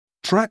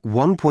Track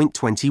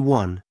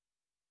 1.21.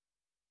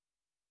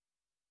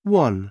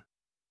 1.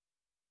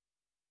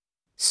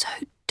 So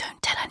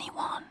don't tell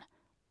anyone,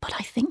 but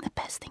I think the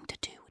best thing to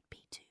do would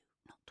be to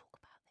not talk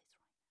about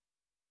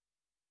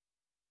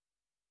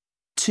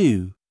this.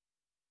 2.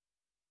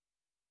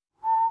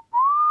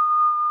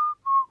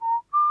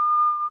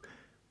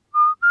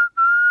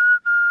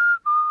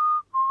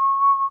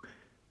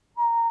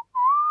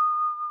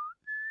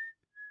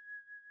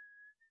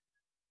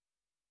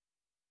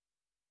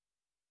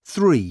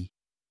 3.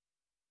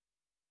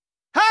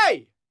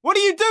 Hey! What are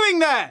you doing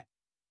there?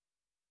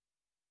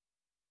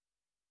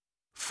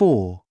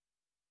 4.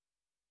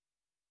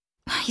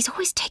 He's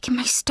always taking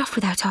my stuff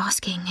without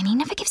asking, and he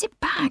never gives it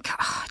back.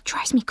 Oh, it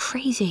drives me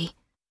crazy.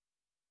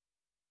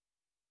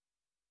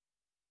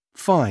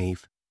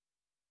 5.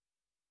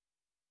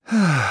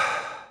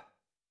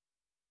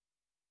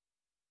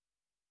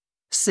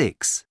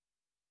 6.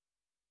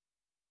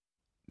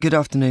 Good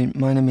afternoon,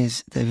 my name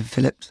is David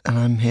Phillips and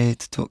I'm here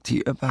to talk to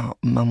you about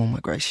mammal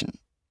migration.